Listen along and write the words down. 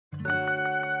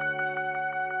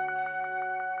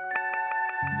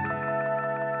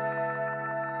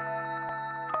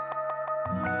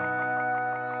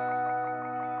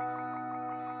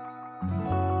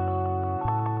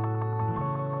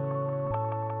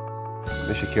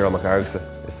Mí Éanair agasa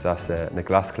is as na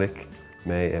glasclic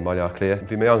mé Mí Éanair.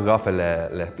 Bhí mé an gafa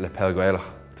le peilghailach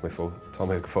tá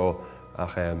mé go fá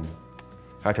ach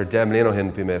thart 10 bliain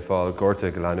hin bhí mé fáil gorta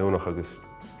go leanúnach agus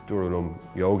dúrúm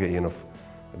yoga íanamh.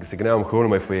 Agus ag gnáim chuúla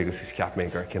mé faoi agus is ceap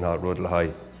mé gur cinál rud le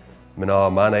haid.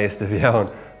 Mná mana éiste bhí ann.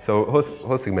 So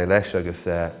thusig mé leis agus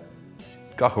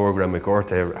gach ógra mé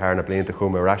gorta ar na blianta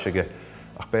chum ráisiige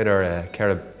ach beidir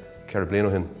ceir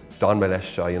bliain hin don mé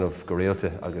leis a dhéanamh go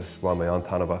réalta agus bhá mé an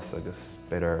tanabas agus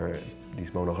beidir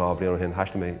níos mó nach rá bliain hin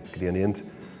heiste mé go dtí an int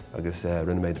agus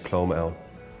rinne mé diplóma ann.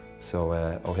 So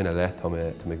ó hinna le tá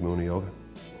mé múna yoga.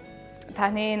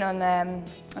 Táithníonn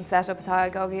an setup atá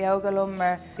ag Óga Yoga lum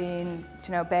mar bíonn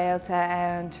béalta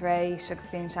ann taréis agus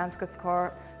bíonn seanscots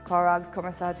córagus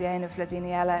cumarsáid dhéanamh le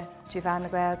daoine eile trí bhean na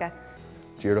Gaeilge.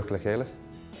 Díreach le chéile,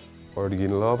 or de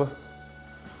gine lába.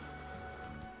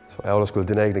 So elas goil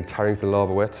duine ag tarringta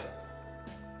lába wet.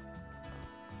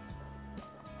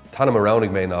 Tanam around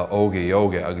mé ná Óga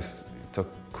Yoga agus tá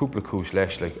cúpla cúis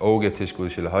leis le óga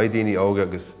tuiscúil se le haid daoine óga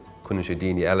agus chuann sé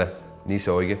daoine eile níos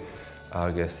óige.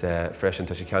 Agus freisin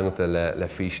tá sé ceangalta le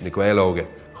fís na Gaeilge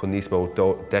chun níos mó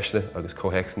deisne agus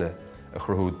cóhexne a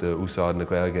chruthú de úsáid na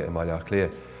Gaeilge i Mí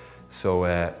Éanair. So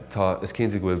tá is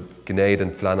cinnte bhfuil gnéad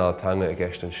an phleanáilteanga a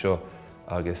gceist an seo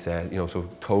agus so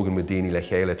tógan mu daoine le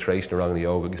chéile tréis na rang na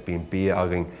yoga agus bíon bí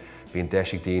agin bíon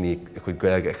deisiigh daoine chuid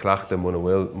Gaeilge a chleachta muna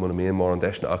bhfuil muna míon mór an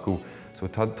deisna acu. So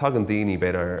tá an daoine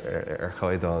beidir ar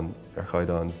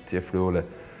chaidán difriúla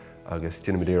agus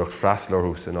duine dtíocht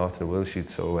freastalórthú san áit na bhfuil siad.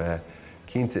 So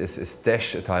cínta is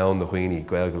deis atá ann na chuoine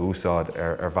Gaeilge úsáid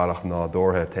ar bhealach ná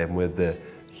dórtha taobh muid de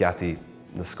cheataí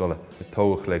na scoile.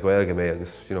 Tógach le Gaeilge mé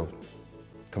agus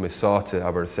tá mé sáte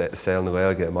aber saoil na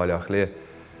Gaeilge i Mí Éanair.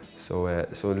 So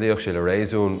líoch sé le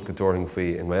réasún go dúirthing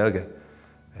faoi an Gaeilge.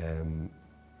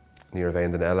 Ní a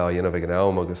bhéon den eile a dhéanamh ag an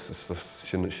am agus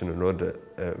sin an rud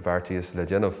bhartaíos le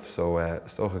déanamh. So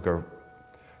stocha gur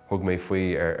thug mé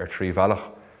faoi ar trí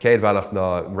bhealach. Céad bhealach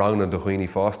ná rangna do chuoine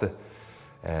fásta.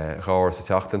 Gáir sa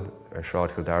teachtain ar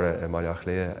sráid go dara i Mí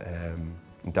Éanair.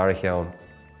 An dara cheann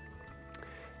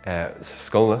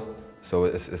scoilne, so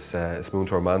is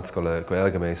múntóir manscoile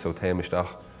Gaeilge mé so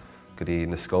téimisteach go dtí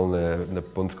na scoilne na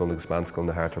bunscoilne agus manscoilne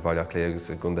na háart ar Mí Éanair agus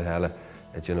a gunda heile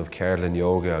a déanamh ceirlinn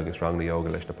yoga agus rang na yoga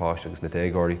leis na páiste agus na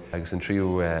dégóirí agus an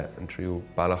tríú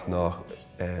bailach nach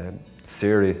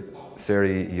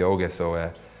séirí yoga so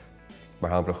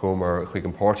mar hampla chumar chuig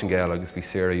an Portingale agus bhí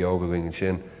séirí yoga going an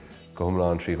sin go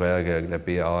thomláin trí Gaeilge le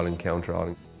bí áling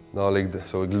counteráling. Ná ligh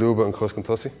so ag glúba an cosc an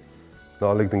tosaí.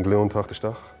 Ná ligh den glún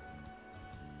tachtasteach.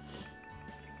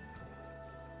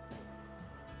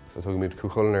 So tugad míad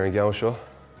cúchulainn ar an gceann seo.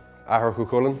 Ahar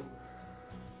cúchulainn,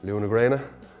 liú na gréine.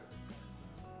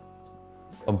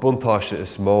 An buntáiste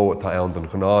is mó atá ann don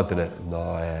chuná duine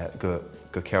ná go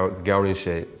gearann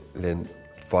sé linn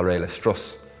fáil réile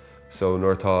strus. So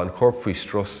nuair atá an corp faoi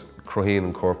strus cruthíonn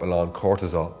an corp aláin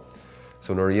cortisol.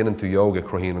 So nuair dhéanann tú yoga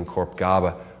cruthíonn an corp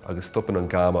GABA agus stoppan an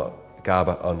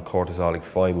GABA an cortisol ag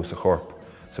fáimú sa corp.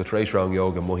 So tar éis rang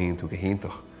yoga muhíonn tú go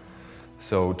hiontach.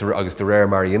 So agus de réir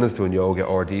mar dhéanann tú an yoga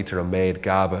dítar an méid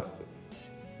GABA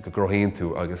go gcruthíonn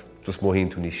tú agus just muhíonn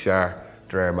tú níos seair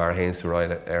de réir mar héann tú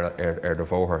ráile ar do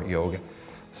bhóthar yoga.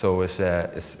 So is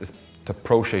tá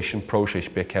próséis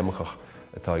biochemicach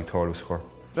atá ag tóirú sa corp.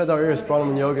 Bheith ar is bram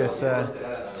an yoga is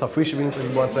tá faoise bhínta go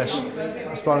bhaint leis.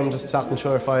 Is bram just teachtain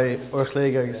seoir fáid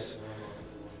uirchléige agus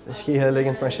scíthe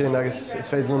ligans mar sin agus is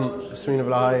féidir smíanamh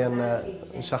le haid an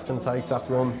seachtain atá ag teacht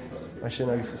rom mar sin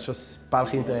agus is just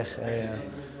bailchínta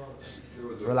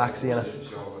relax dhéanamh.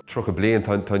 Trocha bliain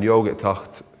tá yoga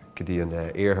tacht go dtí an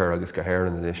éarthar agus go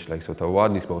hhéireann inis, so tá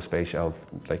bhád níos mó spéis ann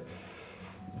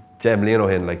 10 bliain ó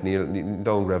hin, ní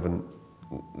dó raibh an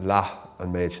leath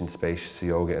an méid sin spéis sa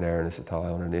yoga in airnas atá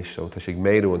ann inis, so tá sig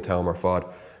méadú an tam mar fad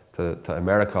tá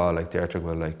Americá deirtear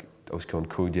bhfuil os chun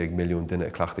 50 milliún duine a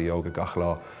cleachta yoga gach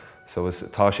lá, so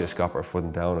tá sé scapar fud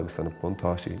an dam agus tána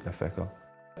buntáistí le feiceáil.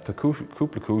 Tá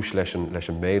cúpla cúis leis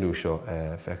an méadú seo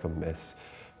feicim is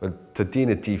tá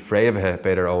daoine dífréimhethe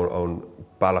beidir ón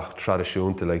bailach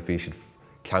tradiisiúnta bhí siad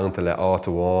ceannta le áit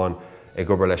amháin ag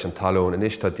gobar leis an talún,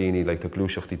 inis tá daoine tá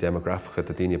glúiseachtaí demograficha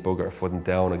tá daoine bugar ar fud an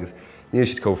dam agus níl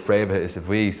siad comhréimhethe is a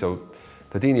bhí, so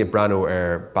tá daoine breanú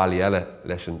ar bailí eile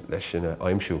leis sin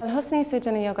aimsiú. Thusnaí sú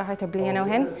duna yoga thart ar bliain ó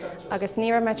hin, agus ní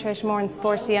raibh mé éis mór an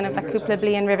sportí anamh le cúpla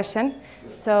bliain roimhe sin,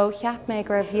 so cheap mé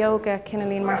go raibh yoga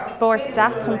cinelín mar sport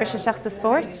das chun brise seach sa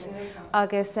sport,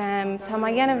 agus tá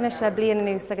má dhéanamh leis a bliain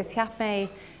nús agus cheap mé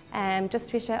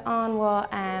just bhí sé anhá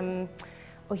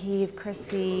ó híomh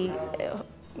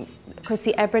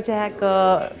chusaí ebride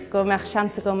go meach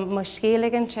seansa go mu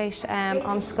scéalagan tréis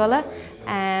an scoile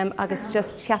agus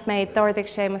just cheap méid dordig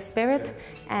sé mo spirit,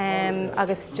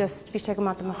 agus just bhí sé go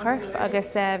mata mo chorp,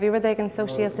 agus bhí rud ag an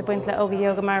sosiálta buint le óga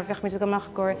yoga mar bheith muid go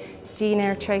amach gur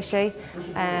dínéir trééis sé,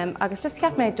 agus just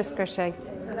cheap méid just gur sé,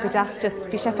 go just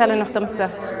bhí sé fell nach domsa.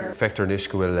 Feictar níos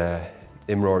go bhfuil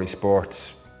imróirí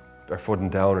sport ar fud an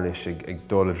dain is ag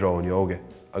dul le dro an yoga.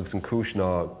 Agus an cúis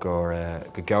ná gur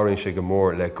gabhraíonn sé go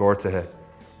mór le gortathe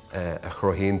a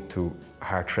chruthíonn tú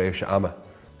thar tréimhse ama.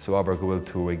 So aber go bhfuil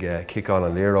tú ag kicán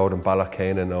an léróid an bailach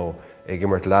céine nó ag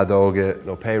imirt ledóga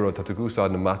nó péróid tá tú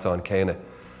gúsáid na matán céine.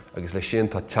 Agus le sin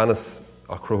tá teannas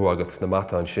a cruthú agat na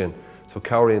matán sin. So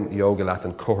cabhraíonn yoga leat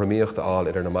an chothraíocht áil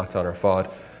idir na matán ar fád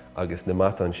agus na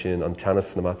matán sin, an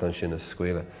teannas na matán sin is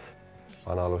scuile.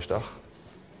 An áisteach.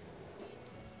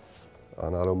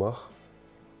 An áileach.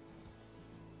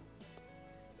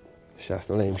 Seas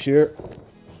na léim siúr.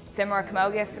 Timor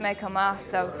cumógaíocht mé comá,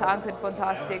 so tá chud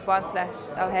buntáistí buint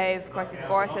leis ó thaobh cuasa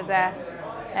sport is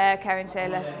ceann sé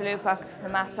le slúpacht na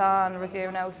matán,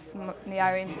 ruúr nó ní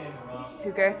airíonn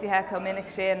tú ggurtaithe go minic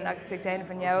sin agus ag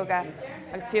déanamh an yoga.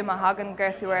 Agus fiú má hagan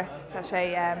ggurtúirt tá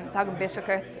sé tagan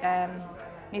bisisirt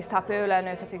níos tapúla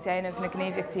nó tá ag déanamh na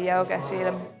gníomhachtaí yoga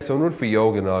sílam. So an rud faoi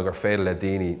yoga ná gur féidir le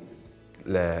daoine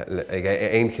ag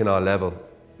aon cinál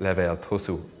levéil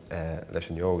tosú leis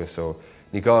an yoga. So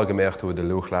ní gá go méochtú de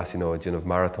luchlasí nó déanamh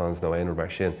marathons nó aonú mar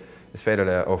sin. Is féidir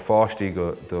le ó fáistí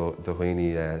go do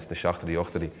chuoine na 7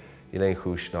 8 I léon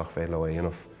chúis nach féile le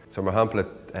dhéanamh. So mar hampla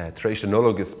trééis an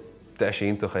nulog is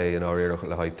deisíntach é an áíireach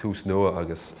le haid tús nua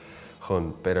agus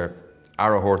chun beidir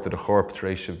airthirta de chorp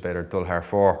trééis beidir dul thar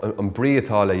fór. An brí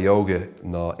atá le yoga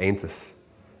ná aontas.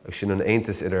 Agus sin an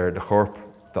aontas idir de chorp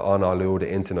de anáú de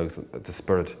intin agus de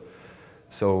spirit.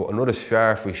 So an rud is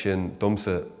fearr faoi sin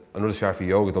dumsa, an rud is fearr faoi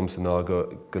yoga dumsa ná go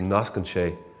nascann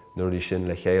sé nuair sin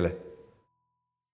le chéile.